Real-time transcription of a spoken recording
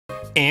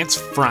It's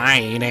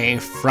Friday,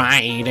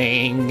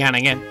 Friday, gotta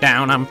get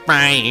down on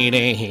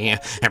Friday.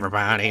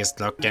 Everybody's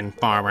looking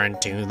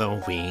forward to the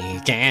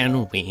weekend,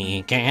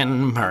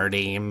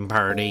 partying,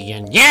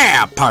 partying,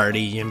 yeah!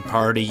 Partying,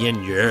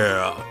 partying,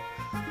 yeah!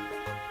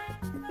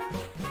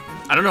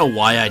 I don't know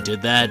why I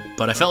did that,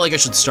 but I felt like I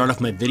should start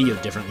off my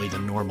video differently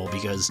than normal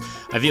because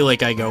I feel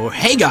like I go,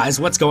 hey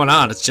guys, what's going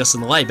on? It's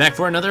JUSTinTHElight back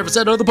for another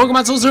episode of the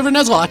Pokemon Soul Server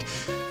Nuzlocke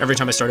every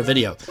time I start a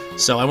video.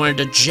 So I wanted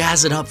to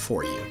jazz it up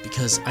for you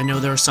because I know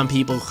there are some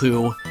people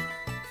who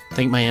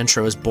think my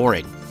intro is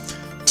boring.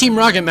 Team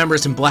Rocket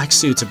members in black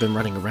suits have been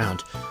running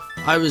around.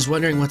 I was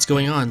wondering what's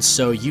going on,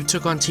 so you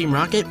took on Team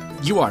Rocket?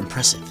 You are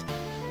impressive.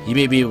 You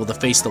may be able to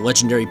face the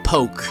legendary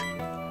Poke.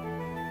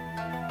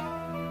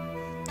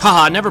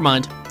 Haha, never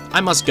mind. I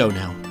must go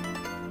now.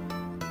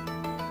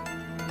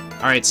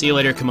 Alright, see you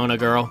later, Kimono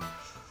Girl.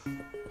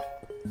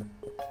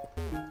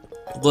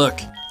 Look.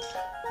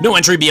 No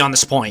entry beyond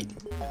this point.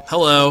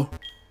 Hello.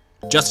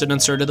 Justin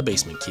inserted the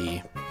basement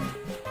key.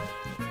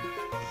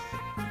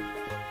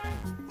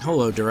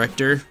 Hello,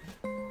 Director.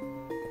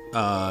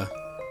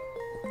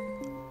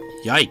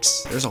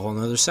 Yikes. There's a whole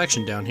nother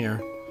section down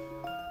here.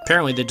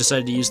 Apparently they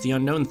decided to use the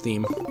unknown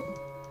theme.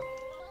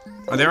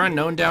 Are there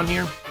unknown down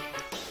here?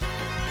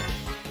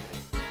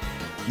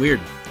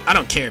 Weird. I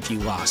don't care if you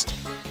lost.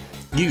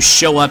 You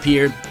show up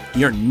here,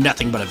 you're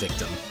nothing but a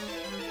victim.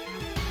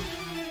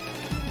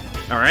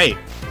 Alright.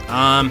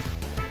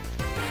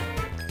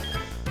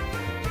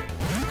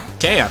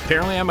 Okay,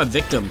 apparently I'm a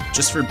victim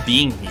just for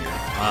being here.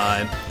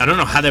 I don't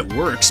know how that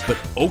works, but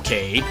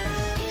okay.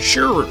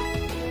 Sure.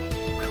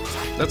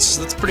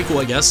 That's pretty cool,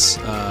 I guess.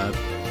 Not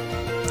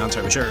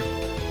entirely sure.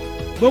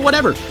 But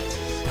whatever.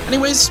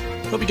 Anyways,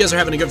 hope you guys are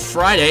having a good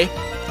Friday.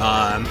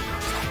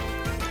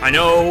 I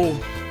know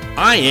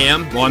I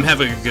am. Well, I'm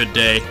having a good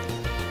day.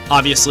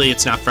 Obviously,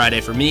 it's not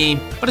Friday for me,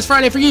 but it's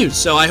Friday for you,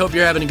 so I hope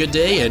you're having a good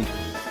day, and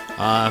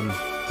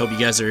hope you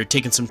guys are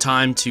taking some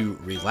time to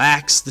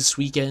relax this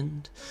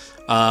weekend.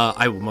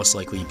 I will most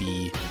likely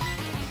be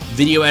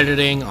video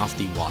editing off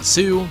the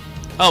wazoo.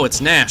 Oh,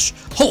 it's Nash.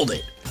 Hold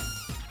it!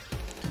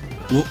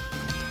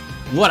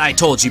 What I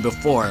told you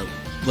before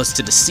was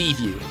to deceive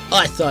you.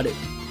 I thought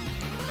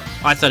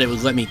it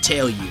would let me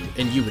tail you,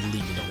 and you would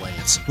lead me to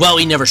Lance. Well,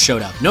 he never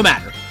showed up. No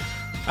matter.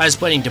 I was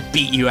planning to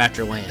beat you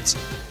after Lance,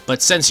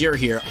 but since you're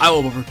here, I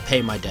will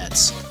repay my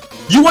debts.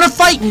 You want to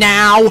fight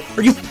now?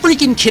 Are you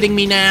freaking kidding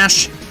me,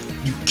 Nash?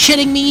 You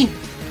kidding me?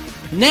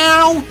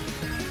 Now?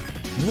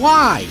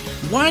 Why?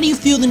 Why do you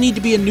feel the need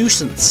to be a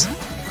nuisance?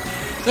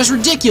 That's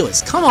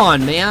ridiculous. Come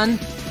on, man.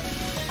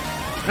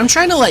 I'm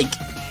trying to, like,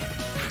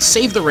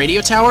 save the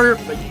radio tower,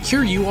 but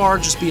here you are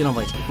just being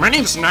like, my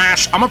name's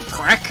Nash, I'm a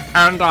prick,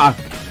 and,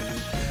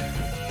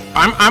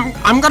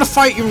 I'm gonna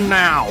fight you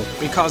now,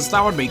 because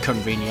that would be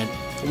convenient.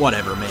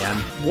 Whatever, man.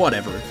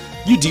 Whatever.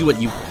 You do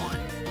what you want.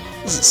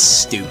 This is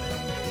stupid.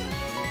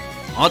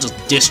 I'll just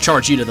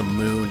discharge you to the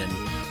moon and...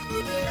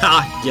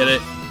 Ha! Get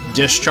it?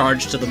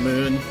 Discharge to the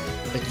moon.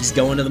 Like he's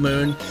going to the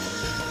moon.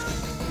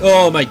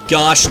 Oh my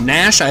gosh,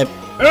 Nash,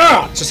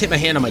 just hit my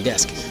hand on my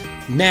desk.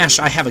 Nash,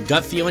 I have a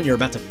gut feeling you're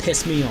about to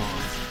piss me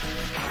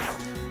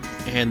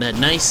off. And that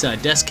nice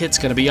desk hit's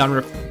gonna be on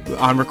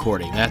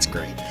recording. That's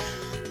great.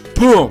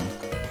 Boom!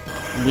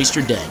 At least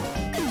you're dead.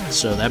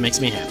 So that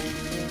makes me happy.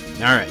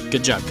 Alright,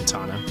 good job,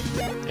 Katana.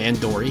 And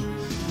Dory.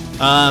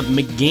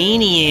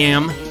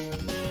 Meganium.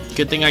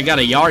 Good thing I got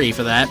a Yari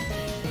for that.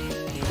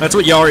 That's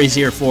what Yari's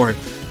here for.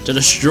 To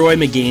destroy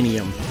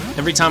Meganium.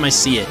 Every time I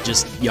see it,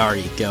 just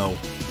Yari, go.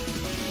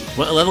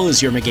 What level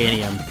is your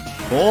Meganium?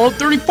 Oh,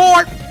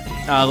 34!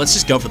 Let's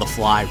just go for the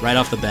fly right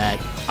off the bat.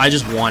 I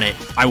just want it.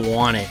 I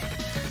want it.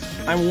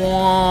 I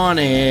want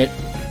it.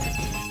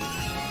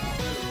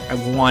 I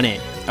want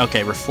it.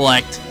 Okay,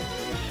 reflect.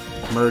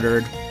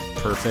 Murdered.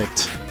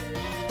 Perfect.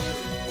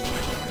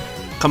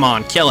 Come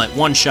on, kill it.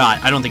 One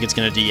shot. I don't think it's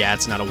gonna do. Yeah,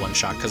 it's not a one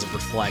shot because of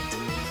reflect.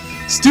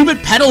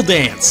 Stupid pedal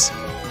dance!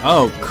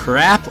 Oh,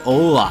 crap.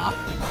 Ola.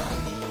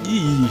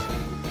 Yee.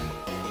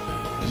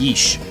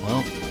 Yeesh.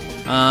 Well,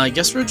 I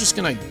guess we're just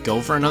gonna go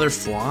for another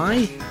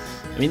fly?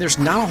 I mean, there's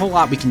not a whole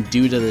lot we can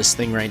do to this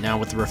thing right now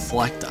with the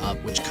reflect up,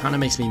 which kind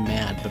of makes me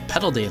mad, but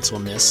pedal dance will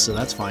miss, so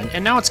that's fine.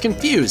 And now it's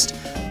confused.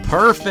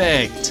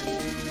 Perfect!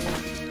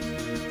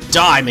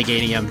 Die,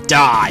 Meganium,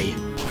 die!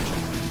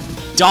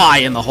 Die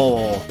in the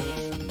hole!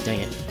 Dang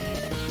it.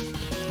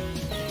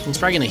 He's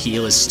probably gonna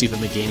heal his stupid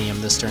Meganium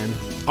this turn.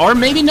 Or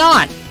maybe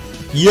not!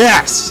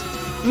 Yes!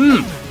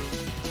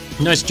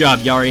 Nice job,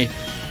 Yari.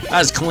 That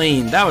was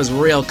clean. That was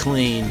real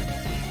clean.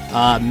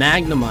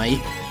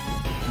 Magnemite.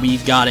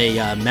 We've got a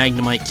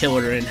Magnemite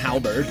killer in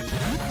Halberd.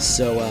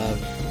 So,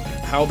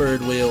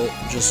 Halberd will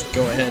just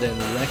go ahead and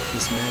wreck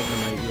this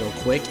Magnemite real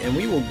quick, and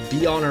we will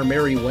be on our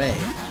merry way.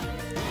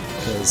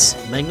 Because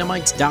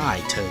Magnemites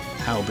die to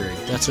Halberd.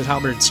 That's what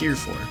Halberd's here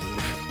for.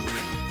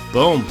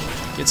 Boom.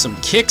 Get some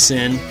kicks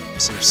in.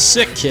 Some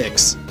sick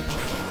kicks.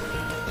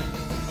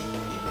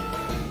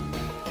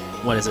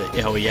 What is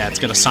it? Oh yeah, it's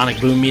gonna Sonic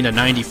Boom me to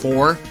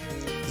 94.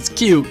 It's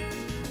cute.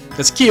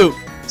 That's cute.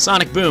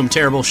 Sonic Boom,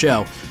 terrible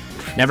show.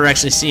 Never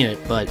actually seen it,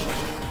 but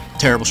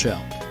Terrible show.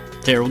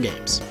 Terrible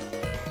games.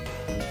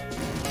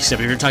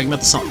 Except if you're talking about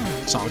the song.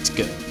 Sonic's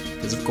good.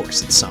 Because of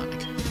course it's Sonic.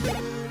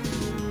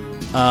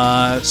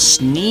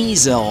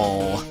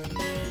 Sneasel.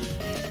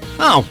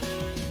 Oh.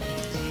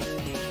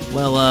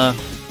 Well,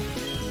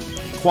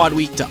 quad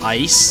weak to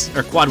ice.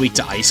 Or quad weak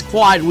to ice.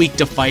 Quad weak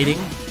to fighting.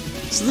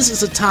 So this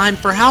is a time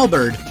for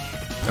Halberd.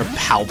 Or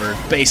Halberd.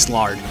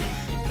 Baselard.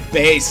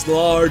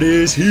 Baselard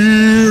is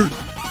here!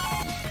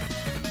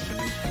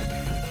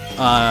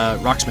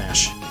 Rock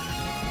Smash.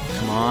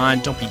 Come on,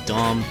 don't be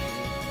dumb.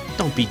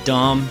 Don't be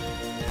dumb.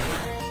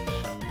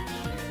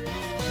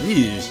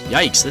 Ew,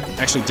 yikes, that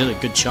actually did a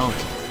good chunk.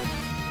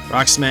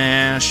 Rock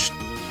Smash.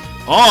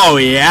 Oh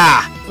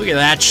yeah! Look at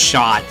that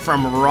shot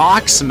from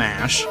Rock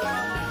Smash.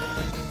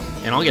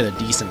 And I'll get a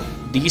decent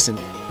piece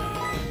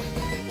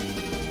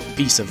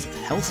of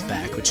health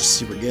back, which is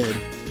super good.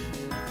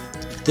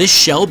 This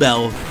Shell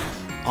Bell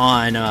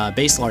on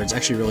Baselard is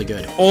actually really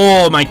good.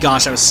 Oh my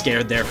gosh, I was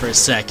scared there for a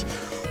sec.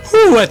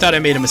 Whew, I thought I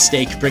made a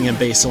mistake bringing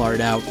Baselard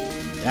out.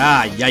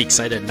 Ah,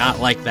 yikes, I did not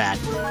like that.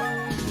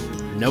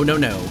 No, no,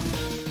 no.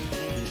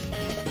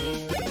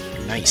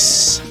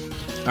 Nice.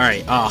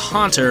 Alright,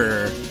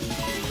 Haunter.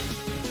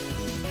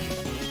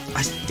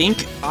 I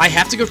think I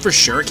have to go for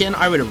Shuriken.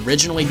 I would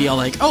originally be all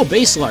like, oh,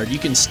 Baselard, you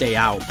can stay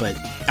out, but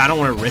I don't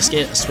want to risk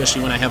it,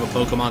 especially when I have a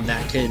Pokemon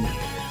that can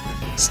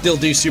still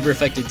do super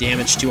effective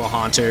damage to a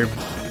Haunter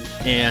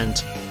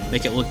and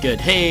make it look good.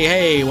 Hey,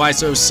 hey, why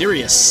so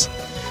serious?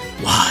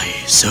 Why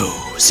so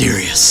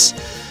serious?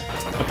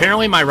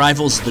 Apparently my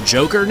rival's the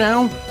Joker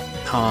now.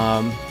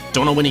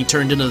 Don't know when he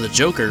turned into the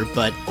Joker,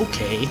 but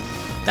okay.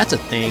 That's a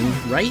thing,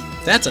 right?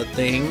 That's a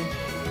thing.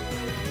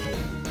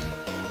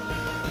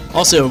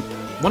 Also,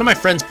 one of my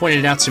friends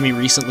pointed out to me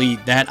recently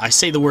that I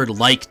say the word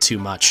like too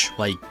much.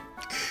 Like,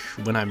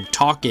 when I'm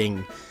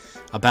talking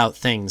about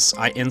things,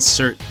 I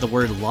insert the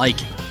word like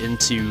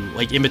into,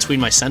 like, in between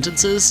my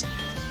sentences.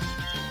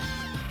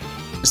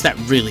 Is that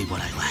really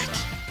what I lack?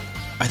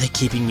 Are they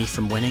keeping me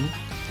from winning?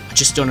 I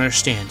just don't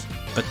understand.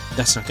 But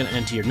that's not gonna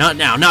end here. Not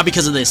now. Not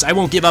because of this. I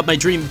won't give up my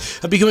dream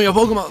of becoming a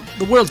Pokemon,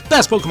 the world's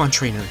best Pokemon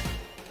trainer.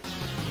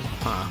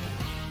 Huh.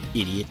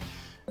 Idiot.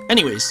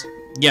 Anyways,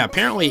 yeah,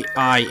 apparently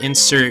I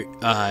insert,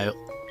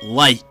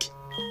 like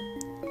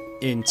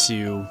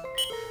into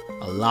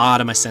a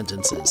lot of my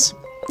sentences,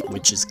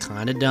 which is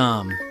kind of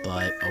dumb,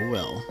 but oh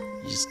well.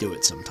 You just do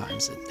it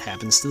sometimes. It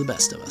happens to the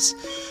best of us.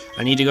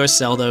 I need to go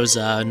sell those,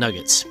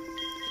 nuggets.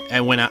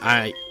 And when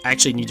I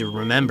actually need to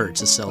remember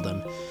to sell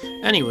them.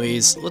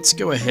 Anyways, let's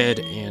go ahead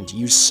and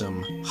use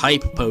some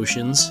hype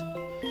potions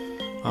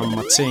on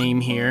my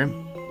team here.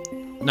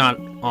 Not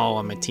all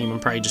on my team, I'm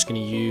probably just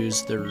going to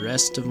use the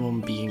rest of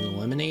them being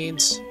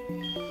lemonades.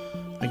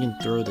 I can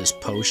throw this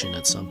potion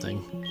at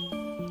something.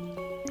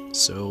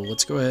 So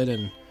let's go ahead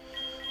and...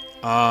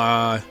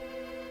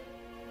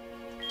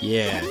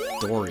 yeah,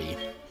 Dory.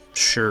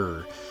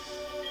 Sure.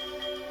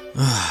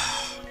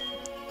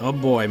 Oh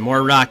boy,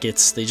 more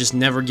rockets. They just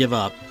never give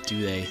up,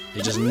 do they?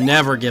 They just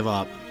never give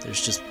up.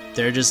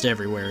 They're just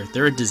everywhere.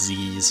 They're a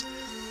disease.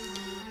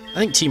 I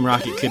think Team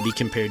Rocket could be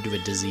compared to a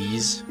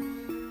disease.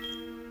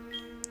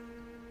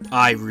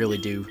 I really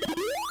do.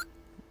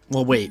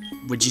 Well, wait.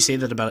 Would you say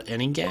that about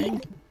any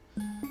gang?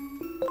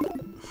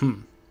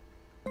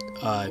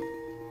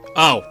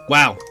 Oh,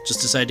 wow. Just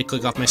decided to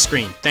click off my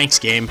screen. Thanks,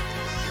 game.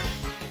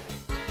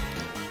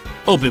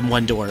 Open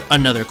one door,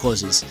 another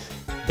closes.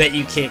 Bet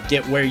you can't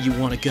get where you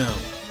want to go.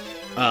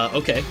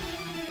 Okay.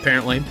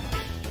 Apparently.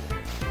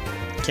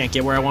 Can't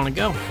get where I want to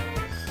go.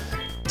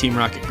 Team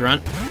Rocket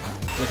Grunt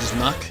with his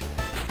muck.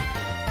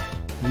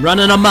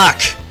 Running amok!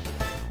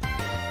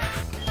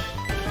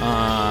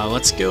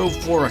 Let's go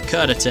for a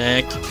cut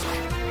attack.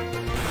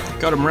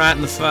 Got him right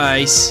in the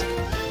face.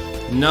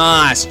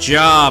 Nice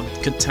job,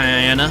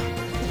 Katana.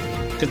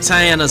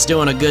 Katana's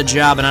doing a good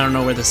job, and I don't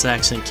know where this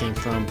accent came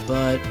from,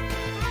 but...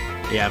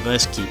 yeah,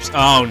 this keeps...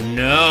 oh,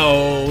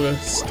 no!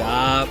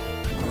 Stop.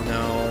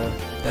 No.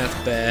 That's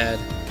bad.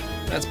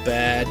 That's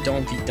bad.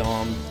 Don't be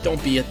dumb.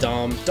 Don't be a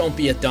dumb. Don't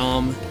be a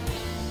dumb.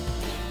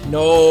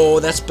 No,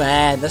 that's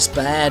bad. That's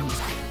bad.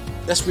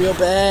 That's real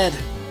bad.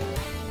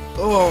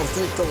 Oh,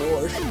 thank the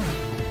Lord.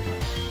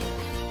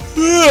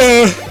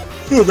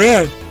 Oh,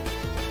 man.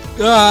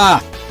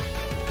 Ah!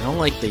 I don't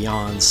like the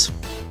yawns.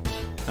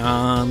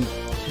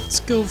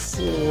 Let's go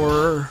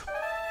for...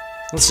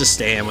 let's just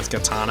stay in with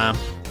Katana.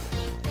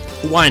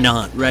 Why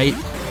not, right?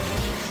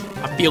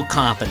 I feel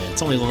confident.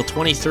 It's only level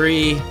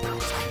 23.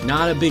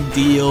 Not a big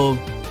deal.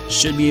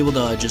 Should be able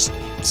to just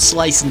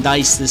slice and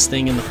dice this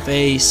thing in the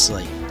face.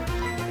 Like,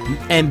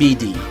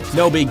 MBD.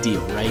 No big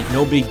deal, right?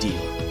 No big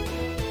deal.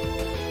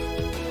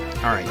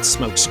 Alright,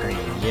 smoke screen.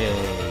 Yay.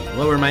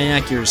 Lower my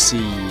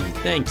accuracy.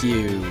 Thank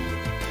you.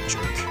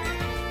 Jerk.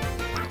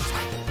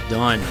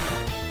 Done.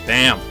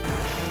 Bam.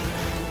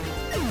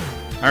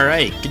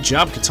 Alright, good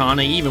job,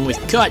 Katana. Even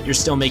with cut, you're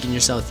still making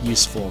yourself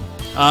useful.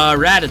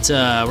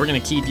 Rattata, we're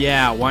gonna keep you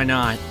out. Why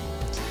not?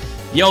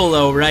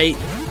 YOLO, right?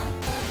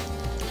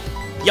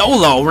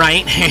 YOLO,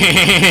 right?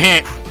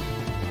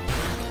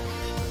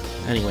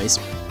 Anyways.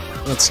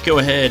 let's go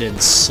ahead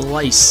and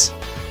slice.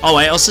 Oh,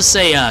 I also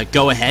say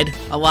go ahead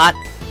a lot,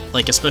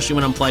 like especially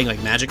when I'm playing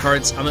like magic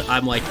cards.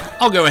 I'm like,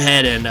 I'll go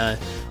ahead and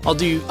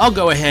I'll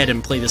go ahead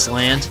and play this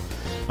land.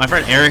 My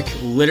friend Eric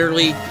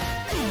literally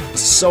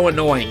is so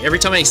annoying. Every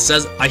time I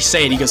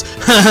say it, he goes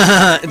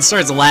and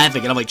starts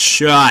laughing, and I'm like,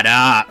 shut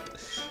up.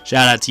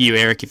 Shout out to you,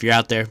 Eric, if you're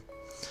out there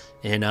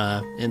in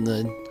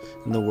the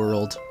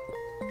world.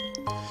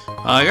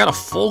 I got a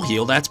full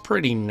heal. That's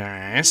pretty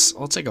nice.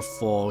 I'll take a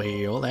full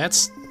heal.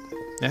 That's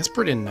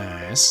pretty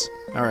nice.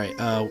 All right.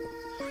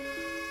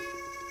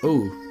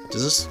 Oh,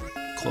 does this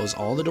close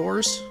all the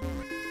doors?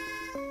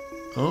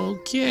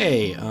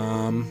 Okay.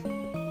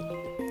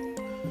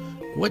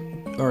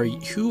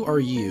 Who are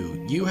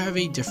you? You have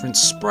a different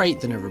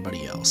sprite than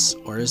everybody else,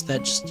 or is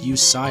that just you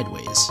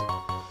sideways?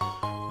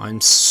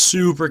 I'm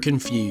super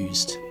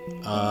confused.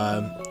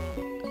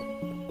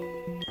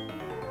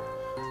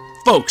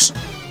 Folks.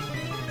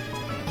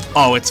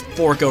 Oh, it's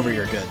fork over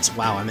your goods.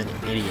 Wow, I'm an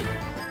idiot.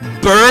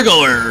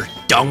 Burglar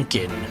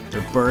Duncan.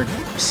 They're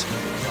burglars.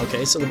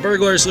 Okay, so the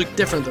burglars look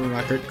different than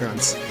Rocket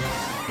Grunts.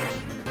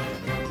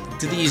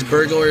 Did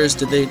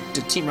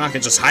Team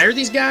Rocket just hire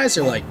these guys,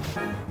 or like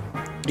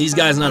these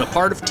guys not a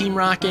part of Team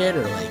Rocket,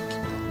 or like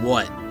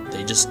what?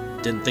 They just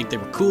didn't think they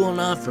were cool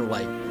enough, or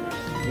like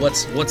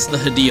what's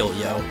the deal,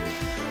 yo?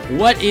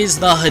 What is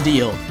the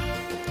deal?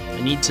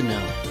 I need to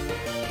know.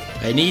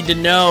 I need to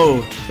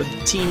know for the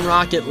Team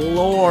Rocket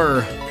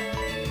lore.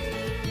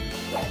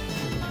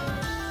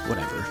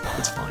 Whatever,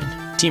 it's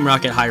fine. Team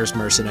Rocket hires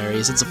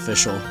mercenaries. It's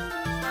official.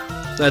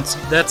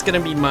 That's gonna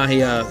be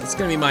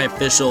my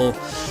official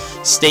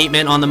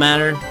statement on the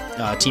matter.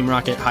 Team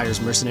Rocket hires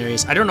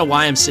mercenaries. I don't know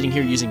why I'm sitting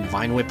here using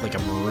Vine Whip like a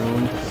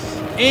maroon.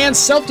 And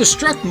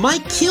self-destruct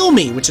might kill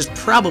me, which is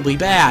probably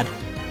bad.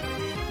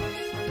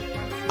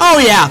 Oh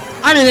yeah,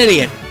 I'm an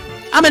idiot.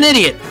 I'm an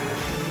idiot.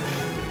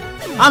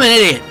 I'm an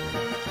idiot.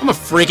 I'm a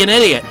freaking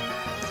idiot.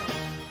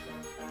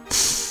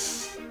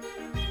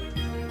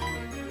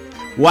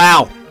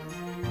 Wow.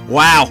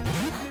 Wow.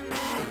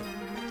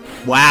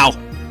 Wow.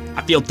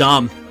 I feel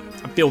dumb.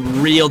 I feel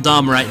real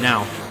dumb right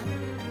now.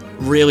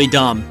 Really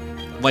dumb.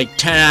 Like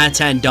 10 out of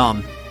 10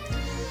 dumb.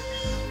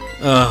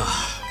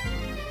 Ugh.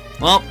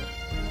 Well,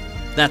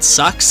 that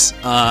sucks.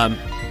 Well,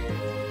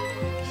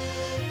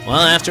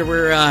 after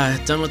we're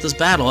done with this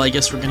battle, I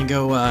guess we're gonna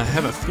go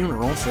have a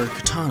funeral for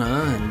Katana,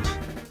 and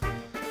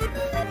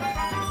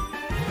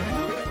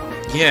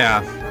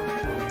yeah,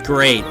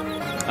 great.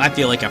 I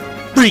feel like a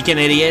freaking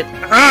idiot.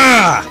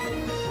 Ah!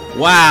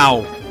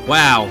 Wow.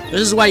 Wow.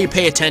 This is why you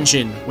pay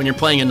attention when you're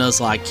playing a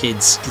Nuzlocke,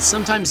 kids. Because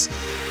sometimes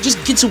it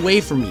just gets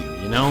away from you,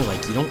 you know?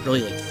 Like, you don't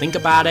really, like, think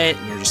about it,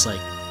 and you're just like,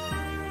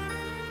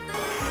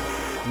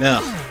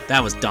 ugh,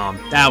 that was dumb.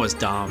 That was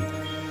dumb.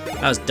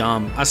 That was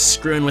dumb. I was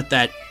screwing with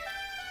that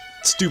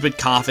stupid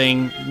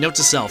coughing. Note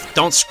to self,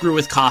 don't screw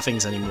with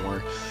coughings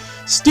anymore.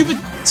 Stupid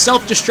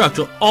self-destruct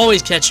will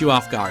always catch you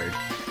off guard.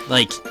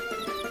 Like,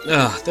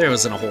 ugh, there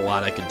wasn't a whole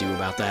lot I could do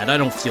about that. I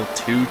don't feel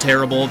too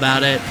terrible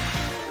about it.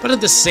 But at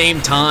the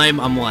same time,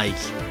 I'm like,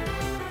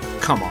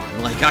 come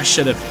on, like I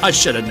should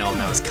have known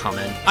that was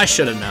coming. I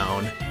should have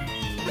known.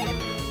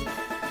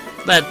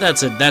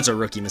 That's a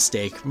rookie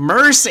mistake.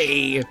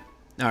 Mercy.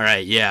 All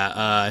right,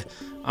 yeah.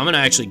 I'm gonna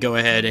actually go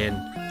ahead and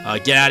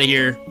get out of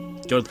here.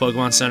 Go to the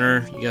Pokemon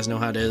Center. You guys know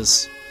how it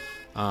is.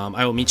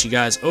 I will meet you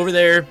guys over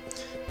there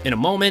in a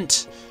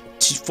moment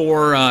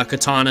for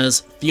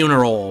Katana's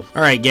funeral.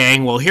 All right,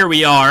 gang. Well, here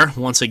we are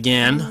once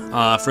again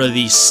for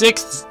the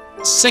sixth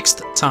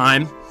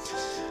time.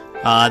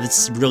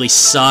 This really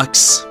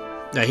sucks.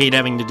 I hate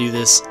having to do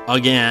this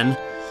again.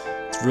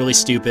 It's really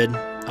stupid.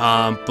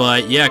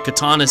 But yeah,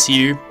 Katana's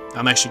here.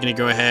 I'm actually going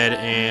to go ahead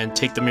and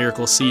take the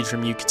Miracle Seed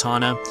from you,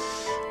 Katana.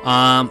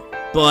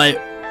 But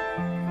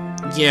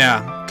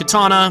yeah,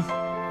 Katana,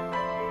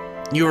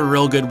 you were a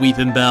real good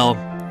Weeping Bell.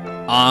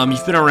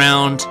 You've been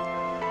around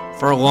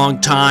for a long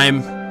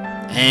time,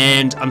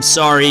 and I'm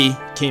sorry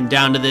it came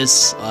down to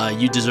this.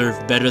 You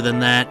deserve better than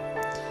that.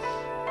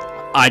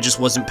 I just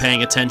wasn't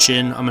paying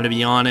attention, I'm gonna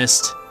be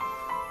honest.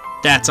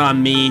 That's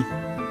on me.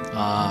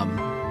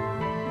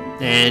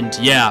 And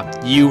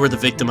yeah, you were the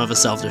victim of a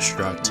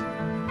self-destruct.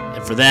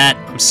 And for that,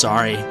 I'm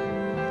sorry.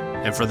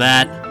 And for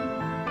that,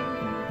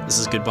 this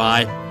is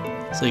goodbye.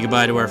 Say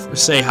goodbye to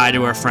say hi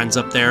to our friends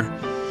up there.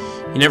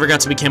 You never got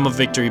to become a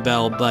Victory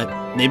Bell,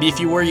 but maybe if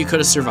you were, you could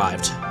have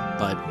survived.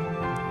 But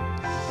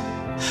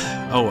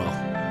oh well.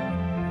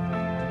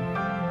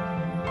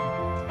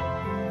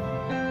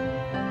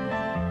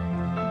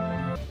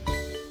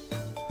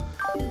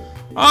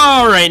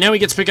 Alright, now we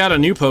get to pick out a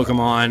new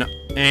Pokemon,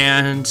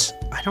 and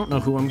I don't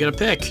know who I'm gonna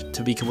pick,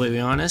 to be completely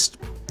honest.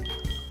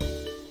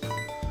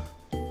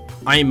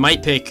 I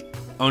might pick...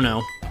 Oh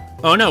no.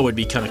 Oh no would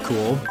be kinda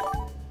cool.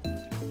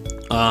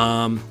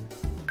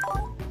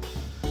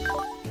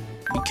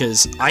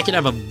 Because I could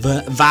have a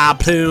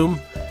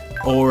Vileplume,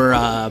 or,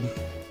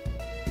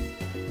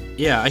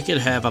 yeah, I could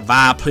have a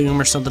Vileplume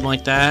or something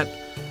like that.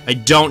 I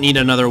don't need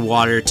another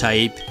water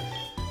type.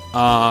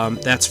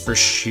 That's for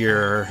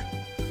sure.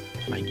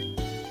 I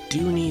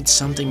do need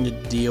something to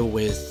deal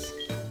with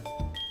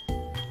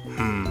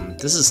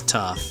This is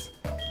tough.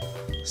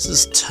 This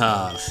is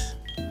tough.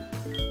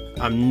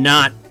 I'm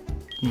not...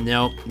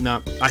 Nope,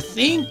 no. I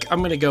think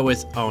I'm gonna go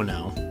with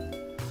Ono.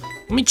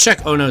 Let me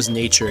check Ono's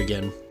nature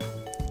again.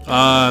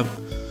 Let's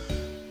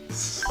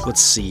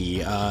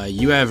see.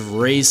 You have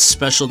raised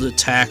special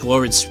attack,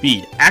 lowered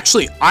speed.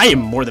 Actually, I am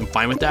more than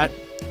fine with that.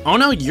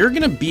 Ono, you're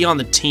gonna be on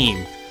the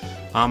team.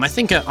 I'm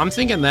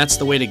thinking that's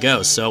the way to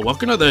go. So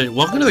welcome to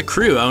the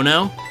crew,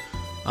 Ono.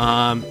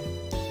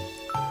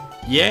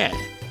 Yeah,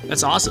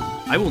 that's awesome.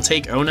 I will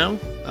take Ono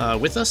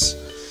with us,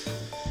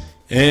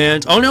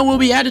 and Ono will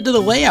be added to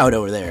the layout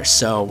over there.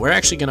 So we're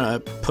actually gonna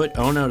put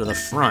Ono to the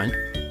front.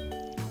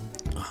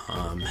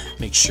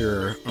 Make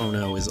sure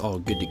Ono is all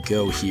good to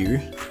go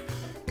here.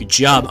 Good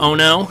job,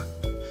 Ono.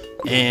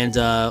 And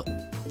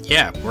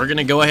yeah, we're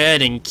gonna go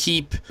ahead and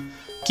keep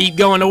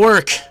going to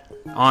work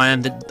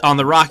on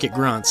the rocket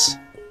grunts.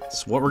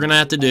 That's what we're gonna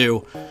have to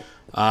do.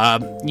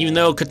 Even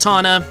though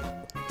Katana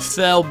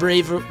fell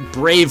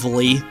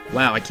bravely.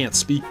 Wow, I can't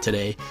speak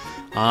today.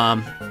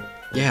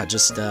 Yeah,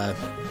 just oh,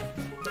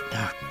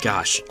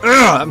 gosh.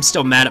 Ugh, I'm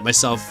still mad at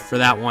myself for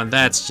that one.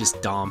 That's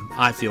just dumb.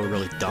 I feel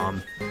really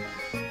dumb.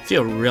 I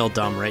feel real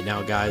dumb right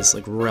now, guys.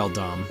 Like, real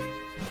dumb.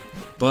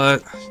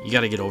 But you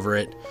gotta get over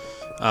it.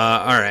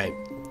 Alright.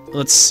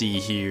 Let's see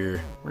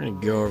here. We're gonna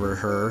go over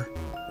her.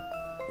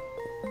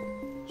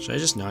 Should I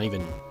just not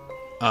even...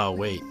 Oh,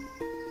 wait.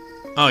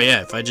 Oh,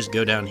 yeah, if I just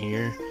go down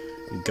here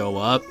and go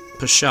up.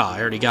 Pasha,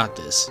 I already got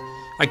this.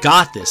 I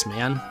got this,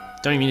 man.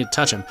 Don't even need to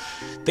touch them.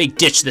 They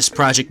ditched this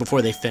project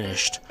before they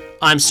finished.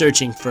 I'm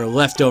searching for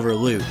leftover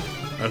loot.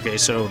 Okay,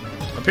 so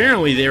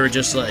apparently they were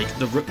just like,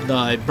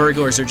 the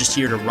burglars are just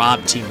here to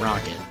rob Team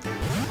Rocket.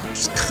 Which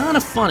is kind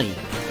of funny.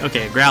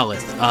 Okay,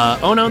 Growlithe.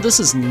 Oh no, this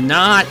is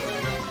not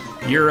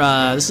your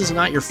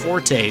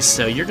forte,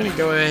 so you're gonna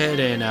go ahead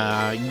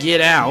and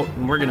get out,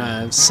 and we're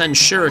gonna send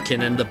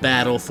Shuriken into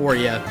battle for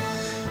you.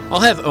 I'll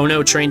have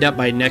Ono trained up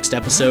by next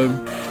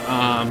episode.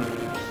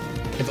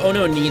 If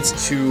Ono needs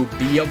to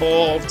be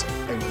evolved,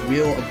 I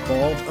will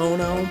evolve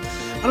Ono.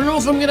 I don't know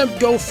if I'm gonna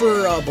go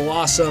for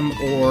Blossom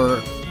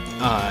or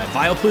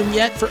Vileplume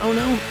yet for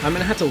Ono. I'm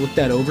gonna have to look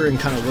that over and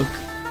kind of look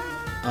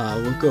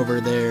over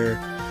their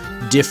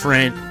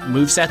different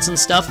movesets and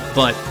stuff.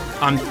 But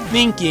I'm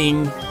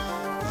thinking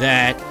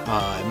that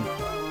I'm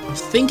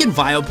thinking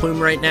Vileplume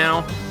right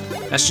now.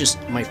 That's just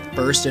my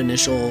first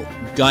initial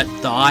gut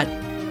thought.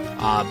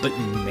 But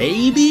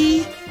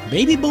maybe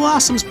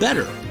Blossom's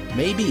better.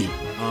 Maybe.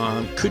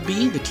 Could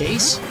be the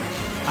case.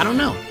 I don't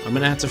know. I'm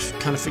gonna have to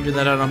kind of figure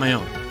that out on my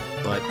own.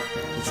 But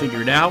we'll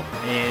figure it out,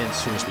 and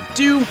as soon as we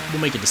do,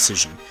 we'll make a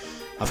decision.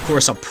 Of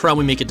course, I'll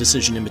probably make a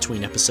decision in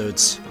between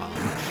episodes,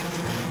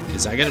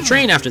 because I gotta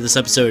train after this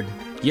episode.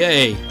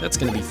 Yay, that's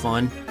gonna be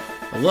fun.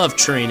 I love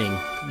training.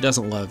 Who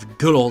doesn't love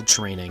good old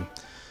training?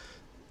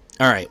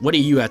 Alright, what do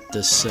you have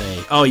to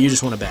say? Oh, you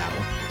just want to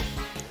battle.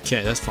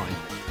 Okay, that's fine.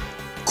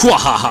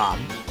 Quahaha!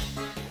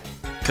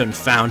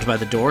 Confounded by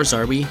the doors,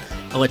 are we?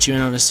 I'll let you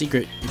in on a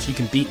secret if you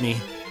can beat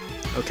me.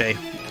 Okay,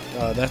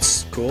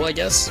 that's cool, I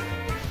guess.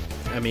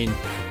 I mean,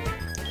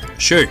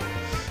 sure.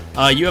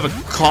 You have a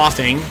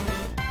coughing.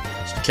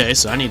 Okay,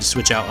 so I need to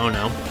switch out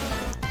Ono.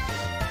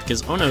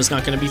 Because Ono's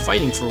not going to be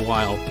fighting for a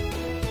while,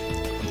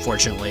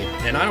 unfortunately.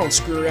 And I don't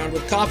screw around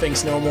with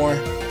coughings no more.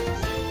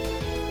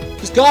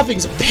 Because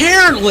coughings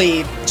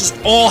apparently just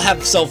all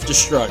have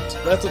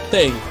self-destruct. That's a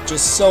thing.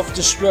 Just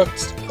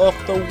self-destruct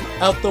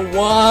out the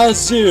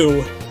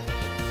wazoo.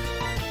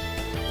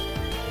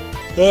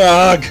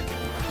 Ugh.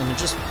 And it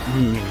just...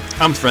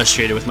 I'm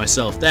frustrated with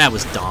myself. That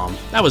was dumb.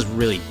 That was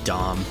really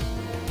dumb.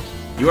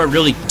 You are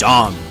really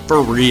dumb.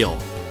 For real.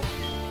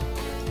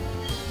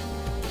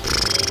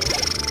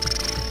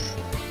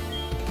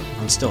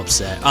 I'm still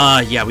upset.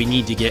 Yeah, we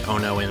need to get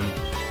Ono in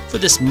for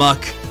this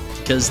muck,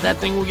 because that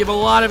thing will give a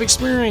lot of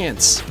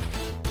experience.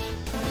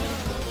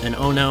 And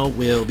Ono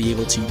will be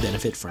able to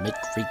benefit from it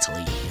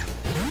greatly.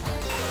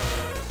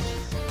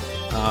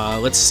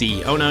 Let's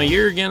see. Ono,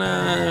 you're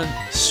gonna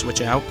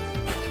switch out.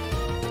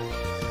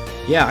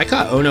 Yeah, I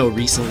caught Ono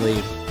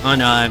recently on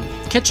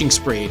Catching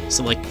Spree,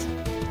 so like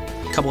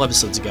a couple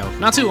episodes ago.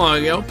 Not too long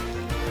ago.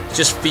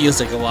 Just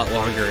feels like a lot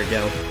longer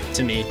ago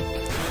to me.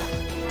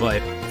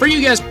 But for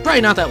you guys,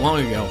 probably not that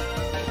long ago.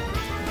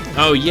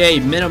 Oh yay,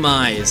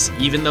 minimize.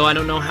 Even though I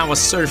don't know how a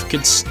Surf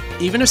could...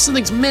 Even if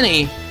something's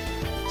mini,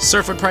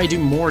 Surf would probably do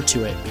more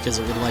to it, because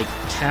it would like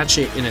catch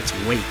it in its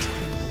wake.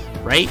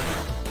 Right?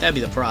 That'd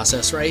be the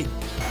process, right?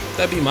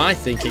 That'd be my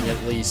thinking,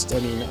 at least. I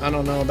mean, I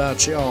don't know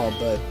about y'all,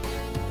 but...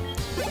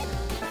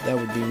 that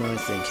would be my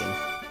thinking.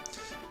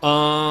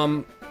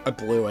 I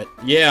blew it.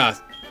 Yeah,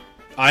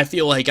 I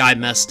feel like I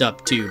messed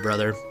up too,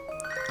 brother.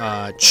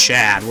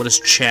 Chad. What does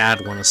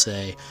Chad want to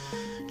say?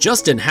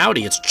 Justin,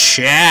 howdy, it's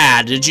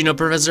Chad. Did you know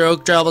Professor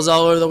Oak travels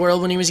all over the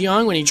world when he was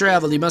young? When he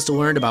traveled, he must have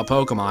learned about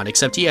Pokemon,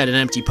 except he had an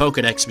empty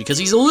Pokedex because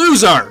he's a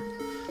loser!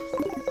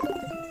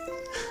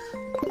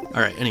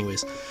 Alright,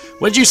 anyways.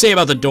 What did you say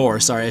about the door?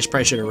 Sorry, I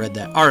probably should have read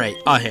that. Alright,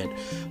 ahead.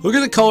 Look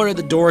at the color of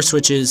the door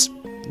switches.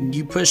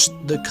 You push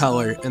the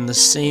color, and the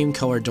same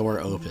color door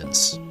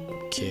opens.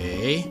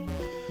 Okay.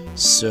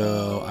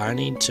 So I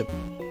need to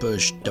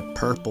push the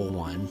purple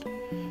one.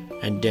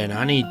 And then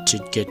I need to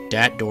get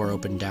that door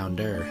open down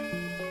there.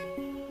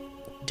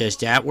 Does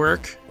that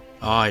work?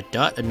 Oh, it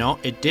does. No,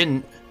 it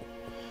didn't.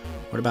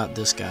 What about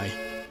this guy?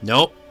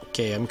 Nope.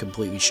 Okay, I'm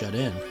completely shut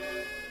in.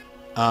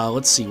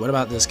 Let's see. What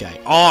about this guy?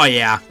 Oh,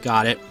 yeah.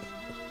 Got it.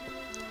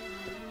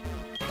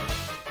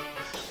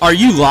 Are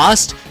you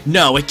lost?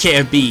 No, it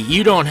can't be.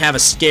 You don't have a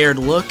scared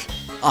look.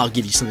 I'll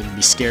give you something to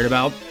be scared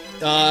about.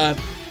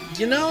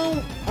 You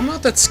know, I'm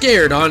not that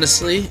scared,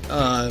 honestly.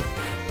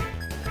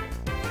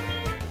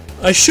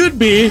 I should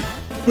be,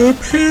 but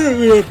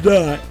apparently I'm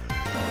not.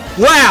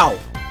 Wow!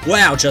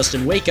 Wow,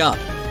 Justin, wake up.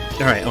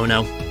 Alright, oh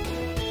no.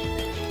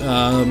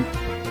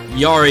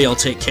 Yari will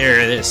take care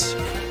of this.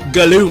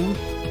 Galoom!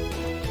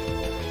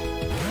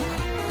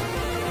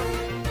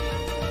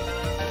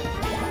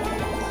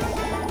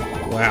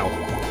 Wow.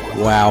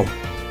 Wow.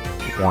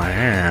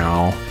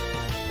 Wow.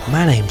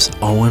 My name's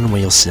Owen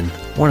Wilson,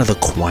 one of the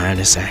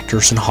quietest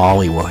actors in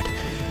Hollywood.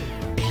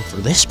 And for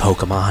this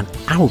Pokemon,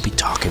 I will be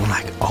talking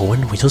like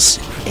Owen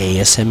Wilson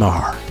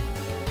ASMR.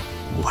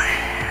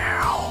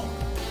 Wow.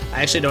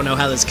 I actually don't know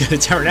how that's gonna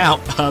turn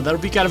out. That'll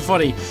be kind of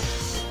funny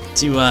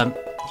to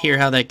hear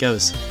how that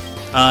goes.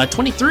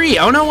 23.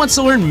 Oh no, wants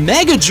to learn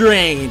Mega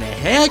Drain.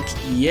 Heck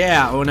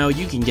yeah. Oh no,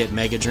 you can get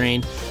Mega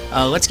Drain.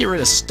 Let's get rid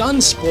of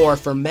Stun Spore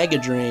for Mega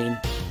Drain.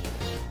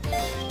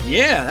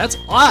 Yeah, that's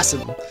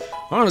awesome.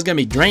 Ono's gonna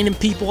be draining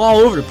people all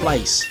over the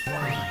place.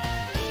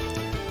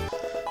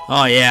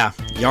 Oh yeah,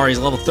 Yari's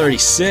level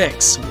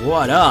 36.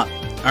 What up?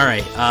 All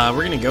right,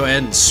 we're gonna go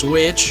ahead and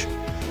switch.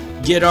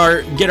 Get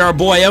our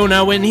boy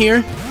Ono in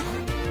here.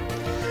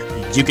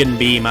 You can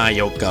be my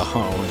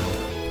Yokohama.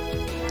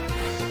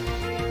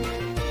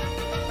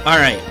 All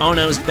right,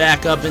 Ono's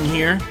back up in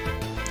here.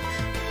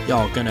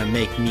 Y'all gonna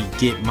make me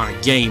get my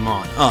game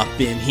on up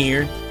in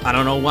here. I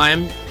don't know why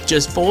I'm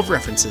just full of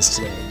references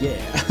today.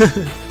 Yeah.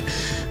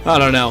 I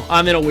don't know.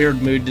 I'm in a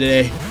weird mood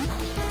today.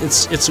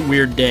 It's a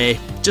weird day.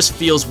 Just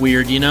feels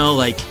weird, you know?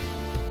 Like,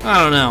 I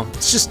don't know.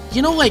 It's just,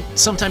 you know, like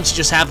sometimes you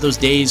just have those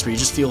days where you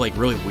just feel like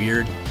really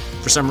weird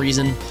for some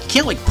reason. You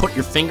can't like put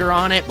your finger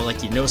on it, but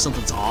like you know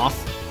something's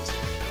off.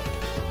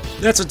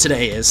 That's what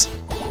today is.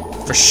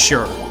 For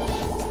sure.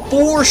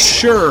 For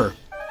sure.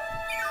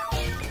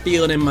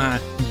 Feel it in my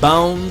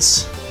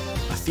bones.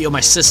 I feel my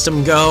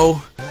system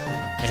go.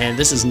 And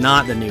this is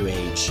not the new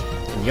age.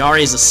 And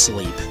Yari's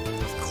asleep.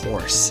 Of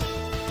course.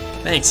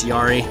 Thanks,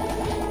 Yari.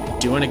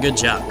 Doing a good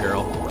job,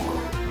 girl.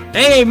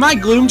 Hey, my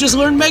Gloom just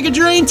learned Mega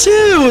Drain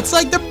too! It's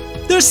like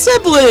they're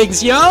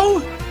siblings,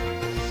 yo!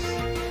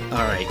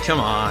 Alright, come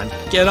on.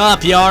 Get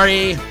up,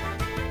 Yari!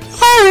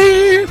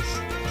 Yari!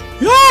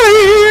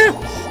 Yari!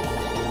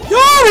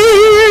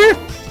 Yari!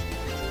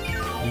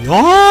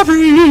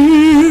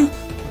 Yari!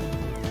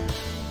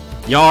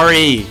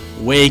 Yari,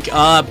 wake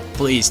up,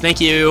 please.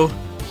 Thank you.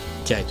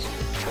 Okay.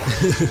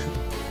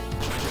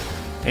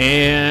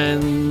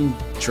 And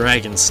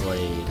Dragon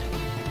Slade.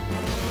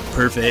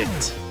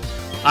 Perfect.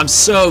 I'm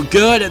so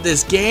good at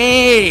this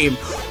game.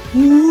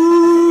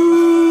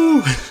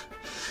 Woo!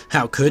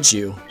 How could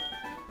you?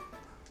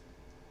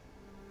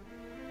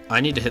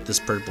 I need to hit this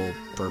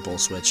purple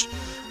switch.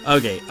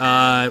 Okay,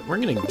 we're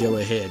gonna go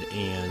ahead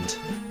and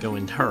go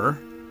into her.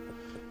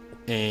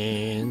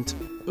 And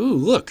ooh,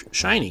 look,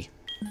 shiny.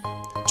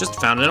 Just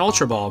found an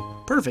Ultra Ball.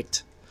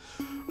 Perfect.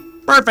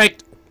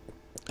 Perfect.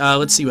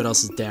 Let's see what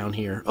else is down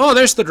here. Oh,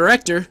 there's the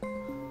director.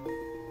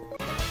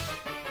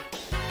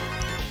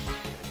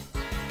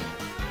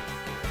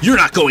 You're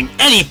not going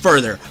any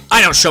further.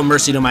 I don't show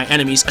mercy to my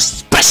enemies,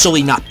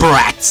 especially not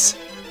brats.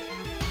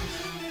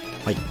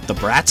 Like the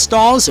Bratz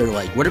dolls, or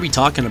like what are we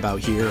talking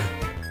about here,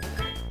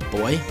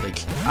 boy?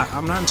 Like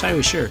I'm not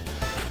entirely sure.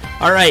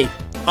 All right,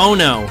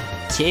 Ono,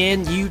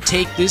 can you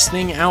take this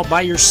thing out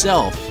by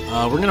yourself?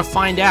 We're gonna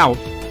find out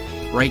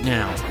right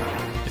now.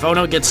 If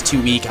Ono gets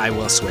too weak, I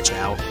will switch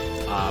out.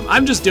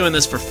 I'm just doing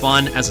this for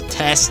fun as a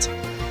test.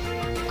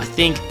 I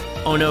think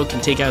Ono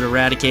can take out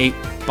Eradicate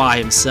by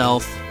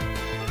himself.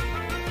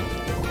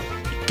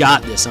 You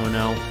got this,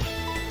 Ono.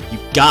 You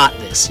got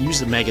this. Use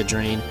the Mega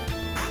Drain.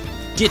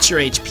 Get your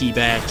HP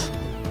back.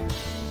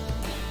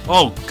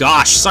 Oh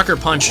gosh, Sucker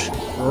Punch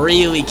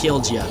really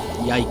killed you.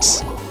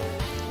 Yikes.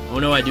 Oh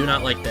no, I do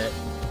not like that.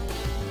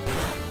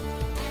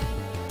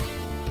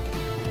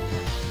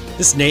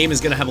 This name is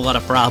gonna have a lot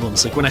of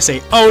problems. Like when I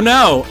say, oh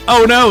no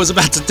is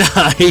about to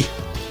die.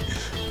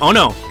 Oh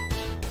no.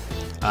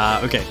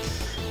 Okay.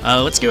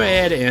 Let's go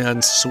ahead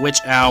and switch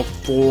out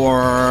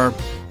for...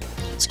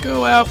 Let's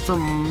go out for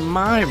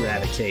my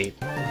Eradicate.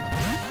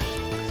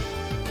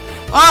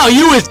 Oh,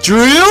 you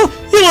withdrew?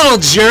 You little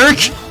jerk!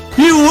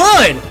 You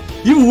would!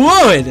 You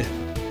would!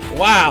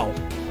 Wow.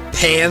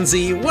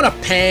 Pansy. What a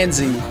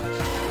pansy.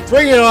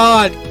 Bring it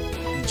on,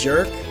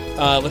 jerk.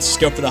 Let's just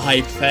go for the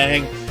Hype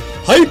Fang.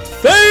 Hype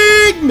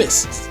Fang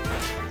misses.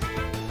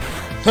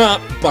 Huh,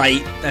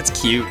 bite. That's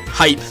cute.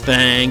 Hype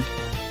Fang.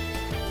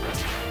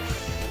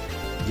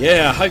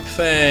 Yeah, Hype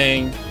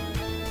Fang.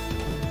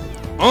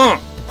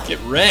 Get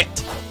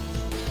wrecked.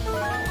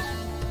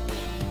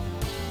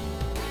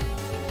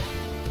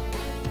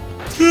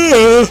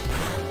 Oh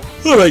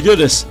my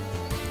goodness.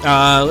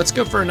 Let's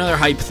go for another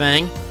Hype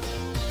Fang.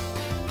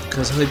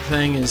 Because Hype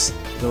Fang is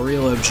the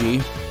real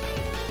OG.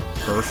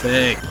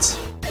 Perfect.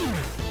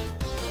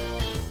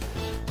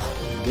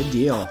 Good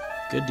deal.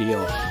 Good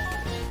deal.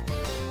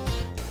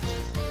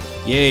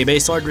 Yay,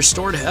 base Lord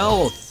restored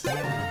health.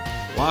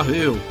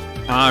 Wahoo.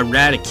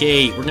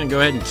 Raticate. We're gonna go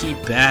ahead and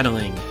keep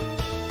battling.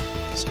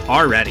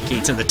 Our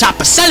Raticate's in the top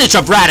percentage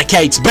of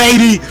Raticates,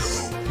 baby!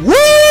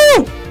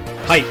 Woo!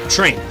 Hype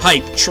train,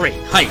 hype train,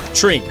 hype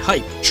train,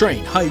 hype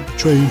train, hype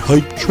train,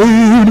 hype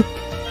train.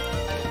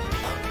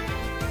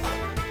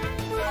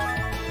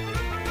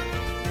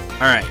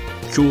 Alright,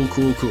 cool,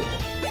 cool, cool.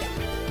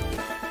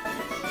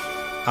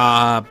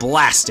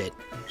 Blast it.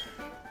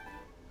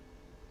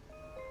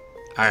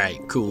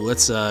 Alright, cool.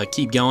 Let's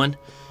keep going.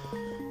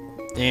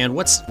 And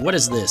what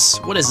is this?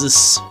 What is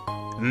this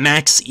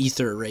max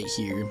ether right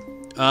here?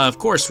 Of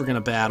course we're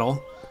gonna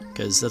battle,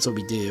 because that's what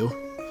we do.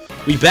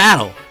 We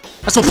battle!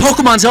 That's what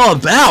Pokemon's all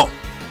about!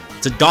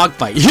 It's a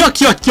dogfight. Yuck,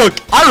 yuck, yuck!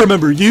 I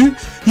remember you!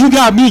 You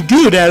got me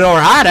good at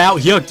our hideout!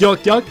 Yuck,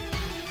 yuck, yuck!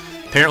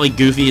 Apparently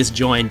Goofy has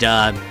joined,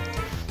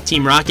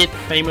 Team Rocket.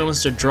 If anyone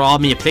wants to draw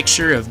me a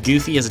picture of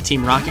Goofy as a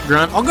Team Rocket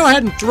grunt, I'll go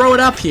ahead and throw it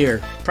up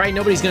here. Probably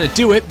nobody's gonna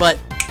do it, but...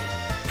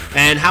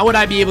 And how would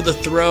I be able to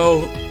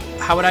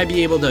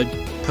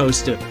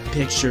post a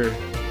picture?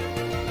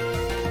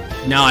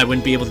 No, I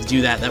wouldn't be able to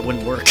do that. That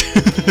wouldn't work.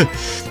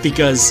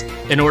 Because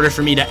in order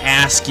for me to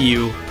ask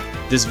you,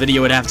 this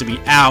video would have to be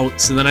out,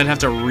 so then I'd have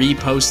to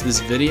repost this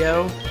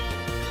video.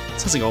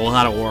 Sounds like a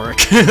lot of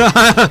work.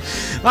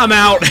 I'm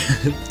out.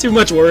 Too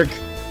much work.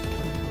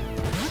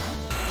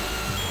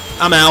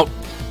 I'm out.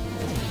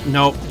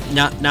 Nope,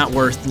 not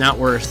worth.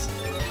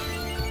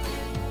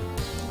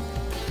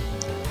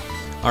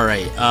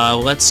 Alright,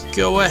 let's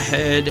go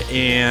ahead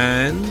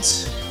and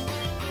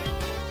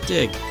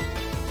dig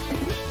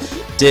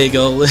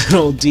a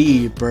little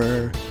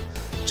deeper.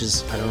 Which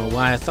is, I don't know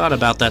why I thought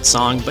about that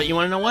song, but you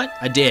wanna know what?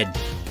 I did.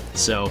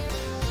 So,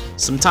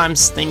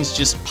 sometimes things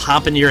just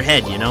pop into your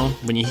head, you know?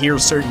 When you hear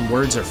certain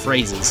words or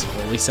phrases.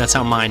 Or at least that's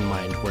how my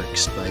mind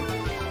works, but...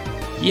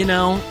 You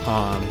know,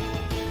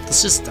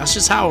 that's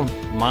just how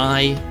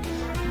my...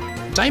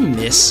 Did I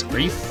miss? Are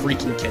you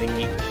freaking kidding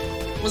me?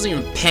 I wasn't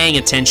even paying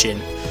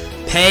attention.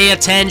 Pay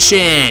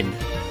attention!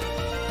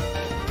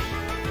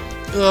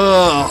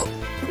 Ugh.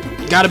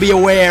 Gotta be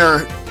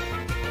aware.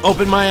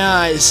 Open my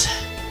eyes.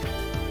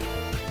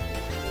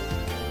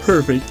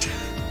 Perfect.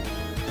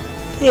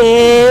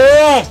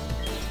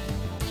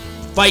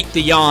 Fight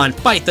the yawn.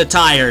 Fight the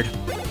tired.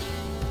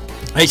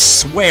 I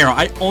swear,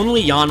 I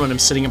only yawn when I'm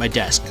sitting at my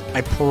desk.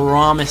 I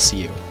promise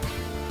you.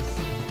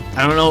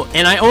 I don't know,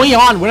 and I only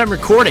yawn when I'm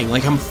recording.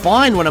 Like, I'm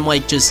fine when I'm,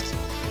 like, just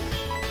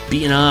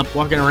beating up,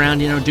 walking around,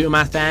 you know, doing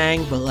my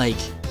thing, but, like,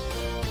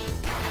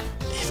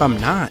 if I'm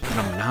not, then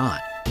I'm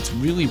not. It's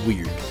really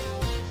weird.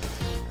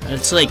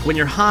 It's like, when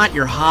you're hot,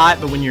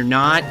 but when you're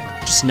not,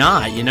 just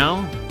not, you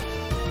know?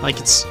 Like,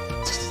 it's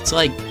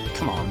like,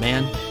 come on,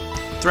 man.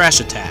 Thrash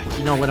attack,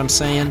 you know what I'm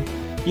saying?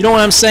 You know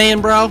what I'm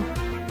saying, bro?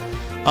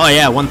 Oh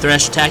yeah, one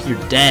thrash attack, you're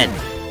dead.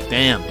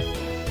 Bam.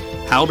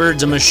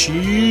 Halberd's a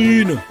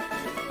machine.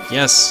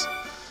 Yes.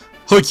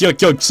 Hook, yuck,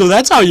 yuck. So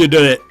that's how you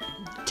did it.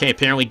 Okay,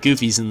 apparently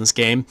Goofy's in this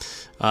game.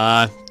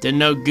 Didn't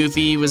know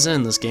Goofy was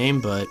in this game,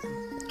 but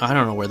I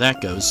don't know where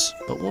that goes.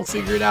 But we'll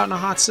figure it out in a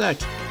hot sec.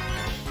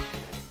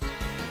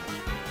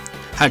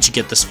 How'd you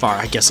get this far?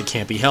 I guess it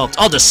can't be helped.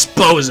 I'll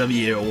dispose of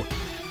you.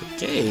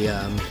 Okay,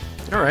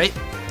 alright.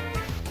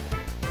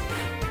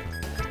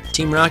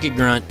 Team Rocket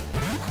Grunt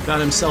got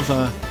himself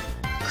a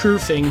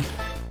Croofing.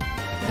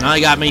 Now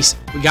we got me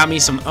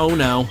some Oh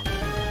No.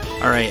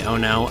 Alright, Oh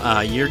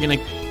No, you're gonna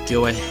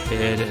go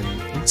ahead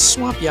and let's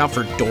swap you out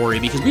for Dory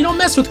because we don't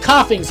mess with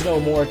Coughings no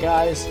more,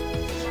 guys.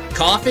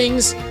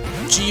 Coughings,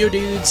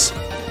 Geodudes,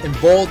 and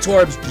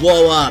Voltorbs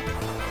blow up.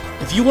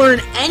 If you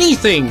learn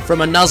anything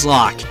from a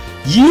Nuzlocke,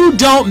 you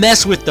don't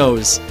mess with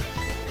those.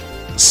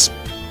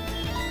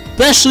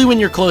 Especially when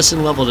you're close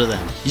in level to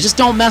them. You just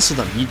don't mess with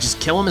them. You just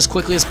kill them as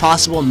quickly as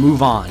possible and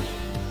move on.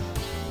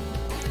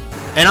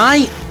 And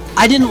I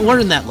didn't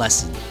learn that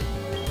lesson.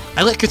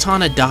 I let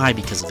Katana die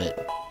because of it.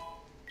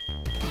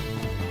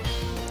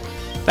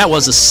 That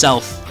was a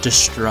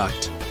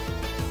self-destruct.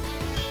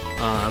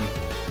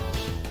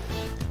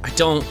 I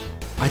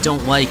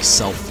don't like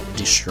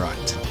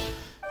self-destruct.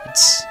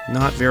 It's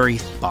not very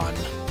fun.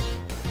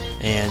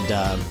 And,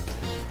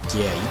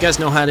 yeah, you guys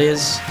know how it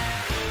is.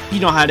 You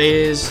know how it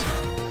is.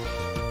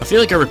 I feel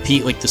like I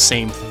repeat, like, the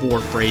same 4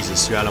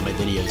 phrases throughout all my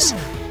videos.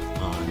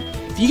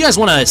 If you guys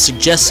want to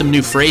suggest some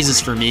new phrases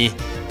for me,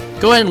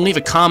 go ahead and leave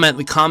a comment in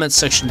the comments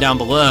section down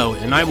below,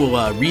 and I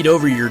will read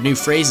over your new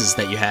phrases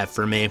that you have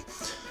for me.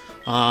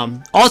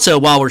 Also,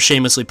 while we're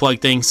shamelessly plugging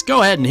things,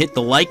 go ahead and hit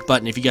the like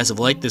button if you guys have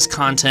liked this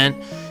content.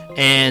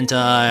 And,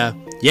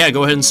 yeah,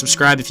 go ahead and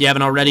subscribe if you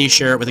haven't already.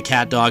 Share it with a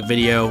cat dog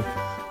video.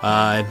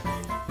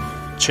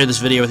 Share this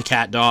video with a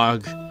cat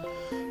dog,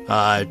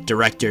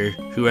 director,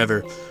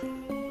 whoever.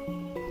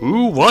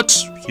 Who? What?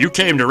 You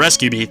came to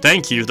rescue me,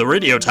 thank you. The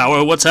radio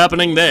tower, what's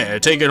happening there?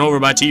 Taken over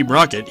by Team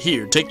Rocket.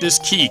 Here, take this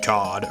key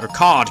card, or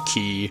card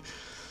key.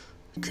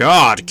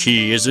 Card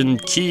key is in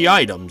key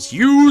items.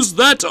 Use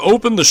that to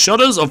open the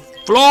shutters of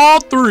floor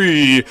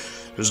 3.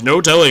 There's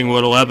no telling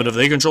what'll happen if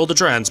they control the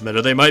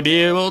transmitter. They might be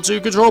able to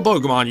control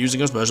Pokemon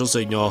using a special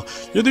signal.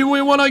 You're the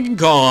only one I can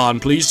call on.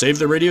 Please save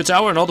the radio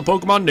tower and all the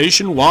Pokemon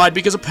nationwide,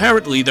 because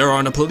apparently there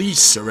aren't a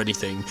police or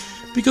anything.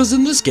 Because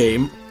in this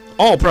game,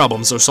 all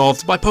problems are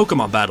solved by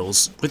Pokemon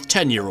battles with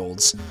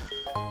 10-year-olds.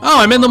 Oh,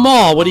 I'm in the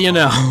mall. What do you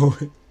know?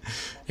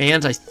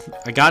 And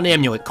I got an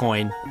amulet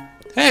coin.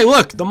 Hey,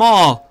 look, the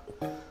mall.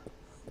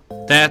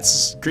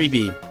 That's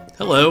creepy.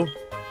 Hello.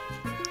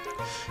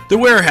 The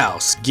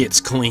warehouse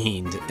gets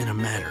cleaned in a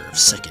matter of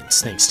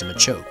seconds thanks to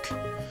Machoke.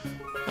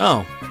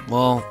 Oh,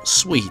 well,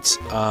 sweet.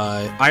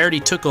 I already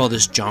took all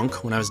this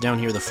junk when I was down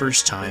here the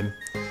first time.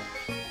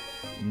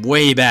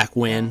 Way back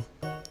when.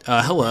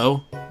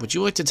 Hello. Would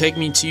you like to take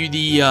me to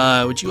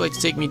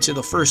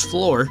the first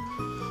floor?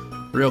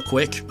 Real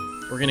quick.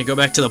 We're gonna go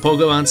back to the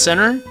Pokemon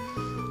Center.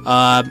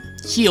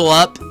 Heal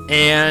up,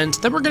 and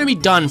then we're gonna be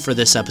done for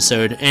this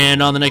episode.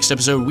 And on the next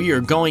episode, we are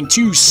going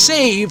to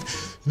save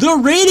the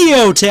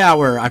radio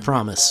tower! I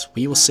promise.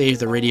 We will save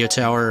the radio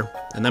tower,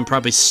 and then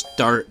probably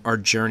start our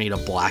journey to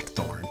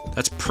Blackthorn.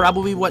 That's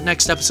probably what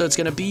next episode's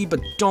gonna be, but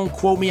don't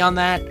quote me on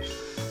that.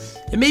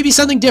 It may be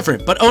something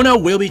different, but oh no,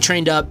 we'll be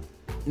trained up.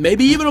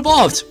 Maybe even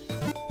evolved.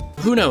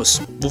 Who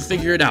knows? We'll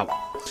figure it out.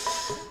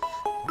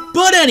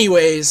 But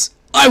anyways,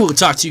 I will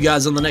talk to you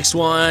guys on the next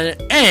one,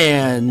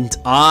 and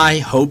I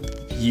hope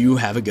you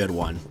have a good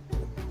one.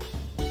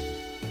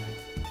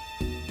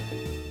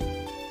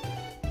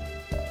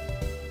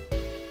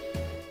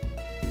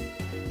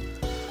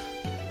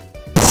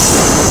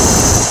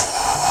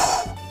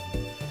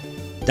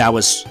 That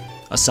was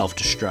a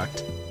self-destruct.